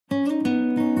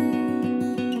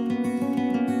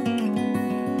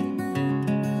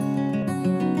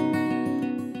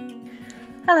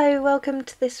Hello, welcome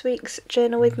to this week's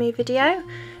Journal With Me video.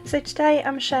 So today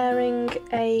I'm sharing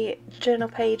a journal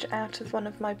page out of one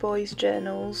of my boys'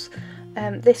 journals.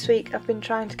 This week I've been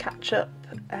trying to catch up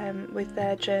with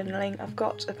their journaling. I've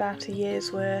got about a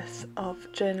year's worth of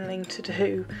journaling to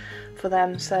do for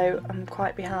them, so I'm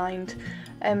quite behind.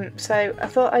 So I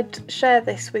thought I'd share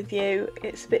this with you.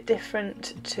 It's a bit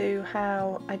different to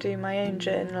how I do my own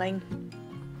journaling.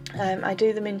 I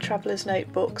do them in traveller's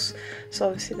notebooks, so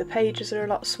obviously the pages are a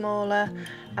lot smaller,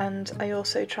 and I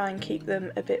also try and keep them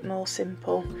a bit more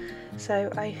simple. So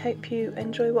I hope you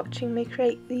enjoy watching me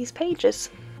create these pages.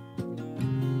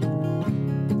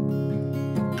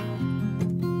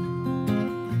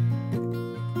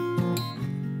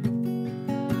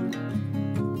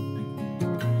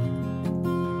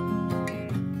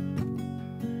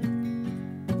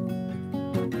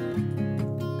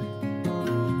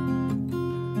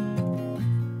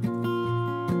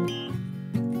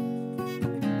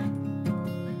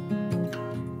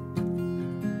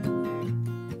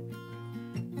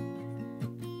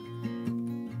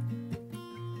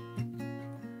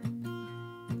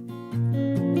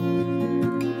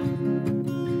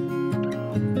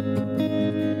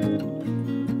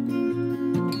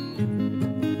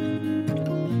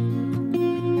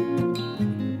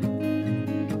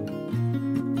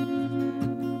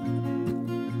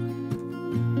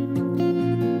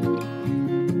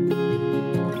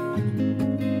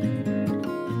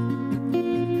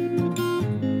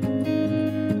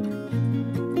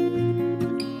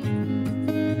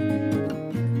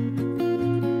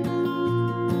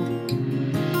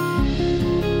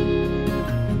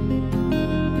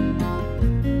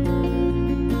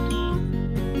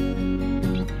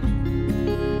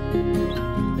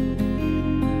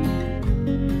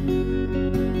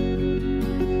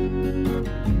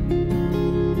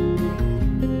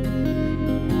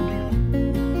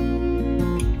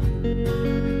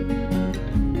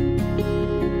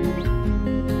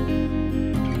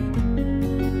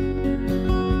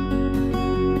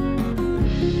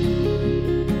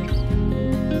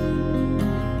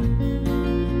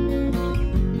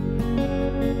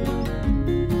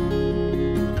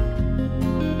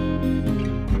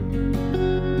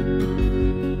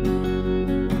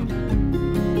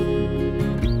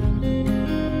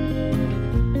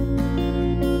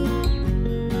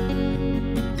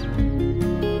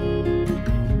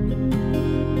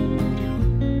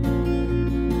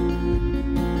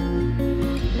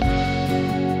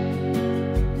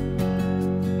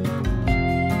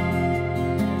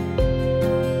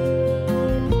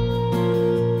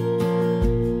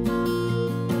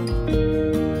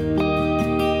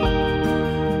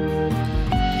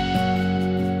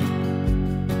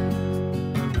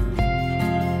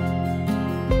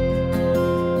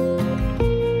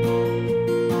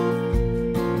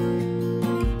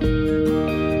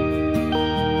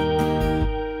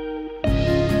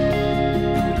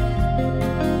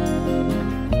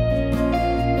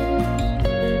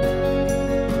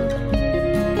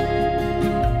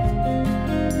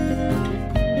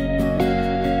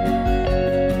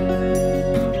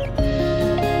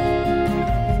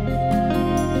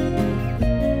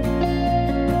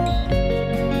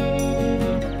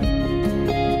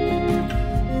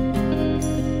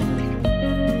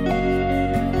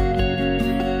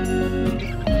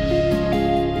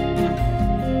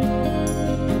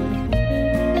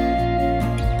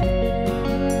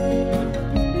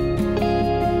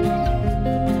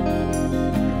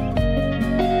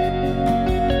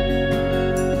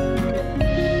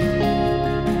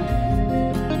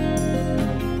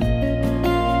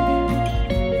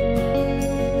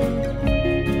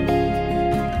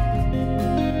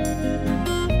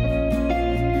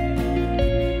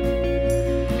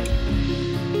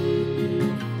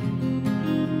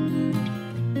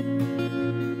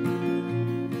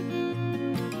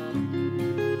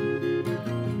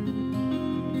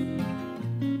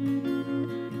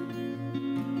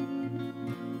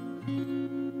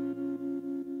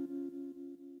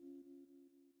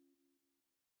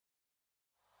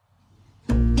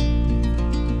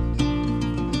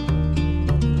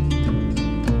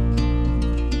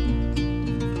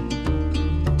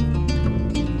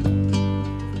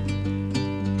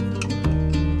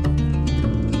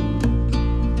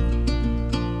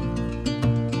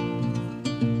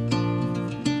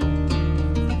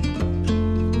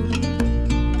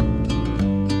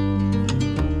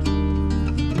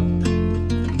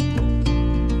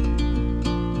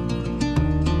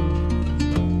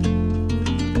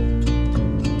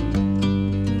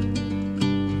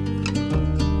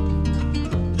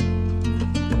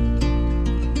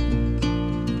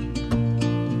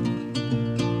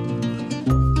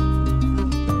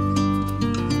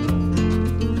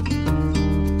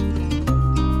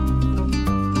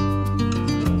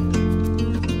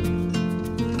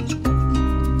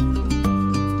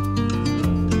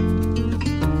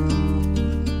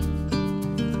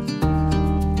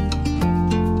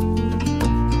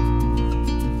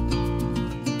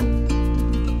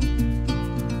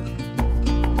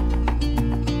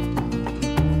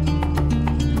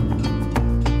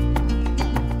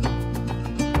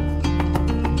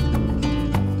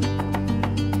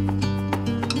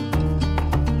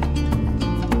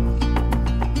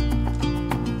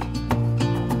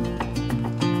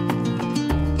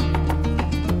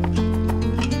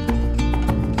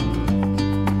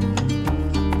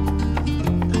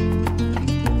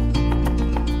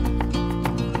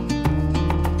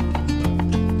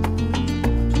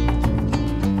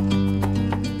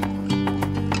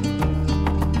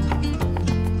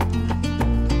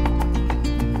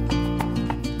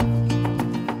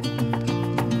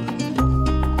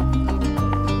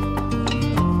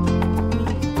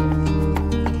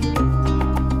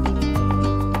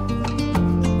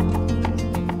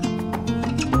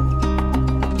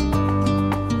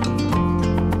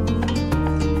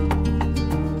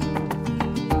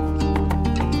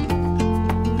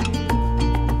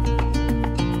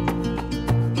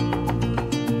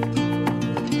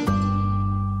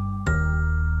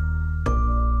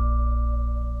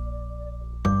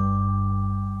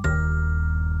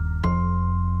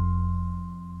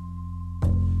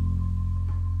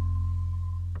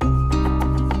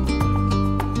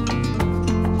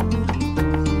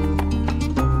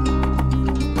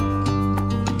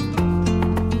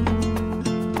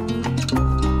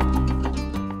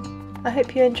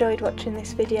 hope you enjoyed watching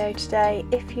this video today.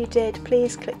 If you did,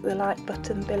 please click the like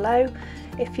button below.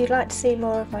 If you'd like to see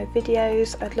more of my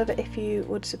videos, I'd love it if you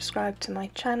would subscribe to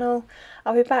my channel.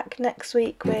 I'll be back next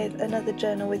week with another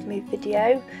Journal With Me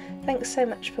video. Thanks so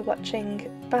much for watching.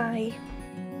 Bye.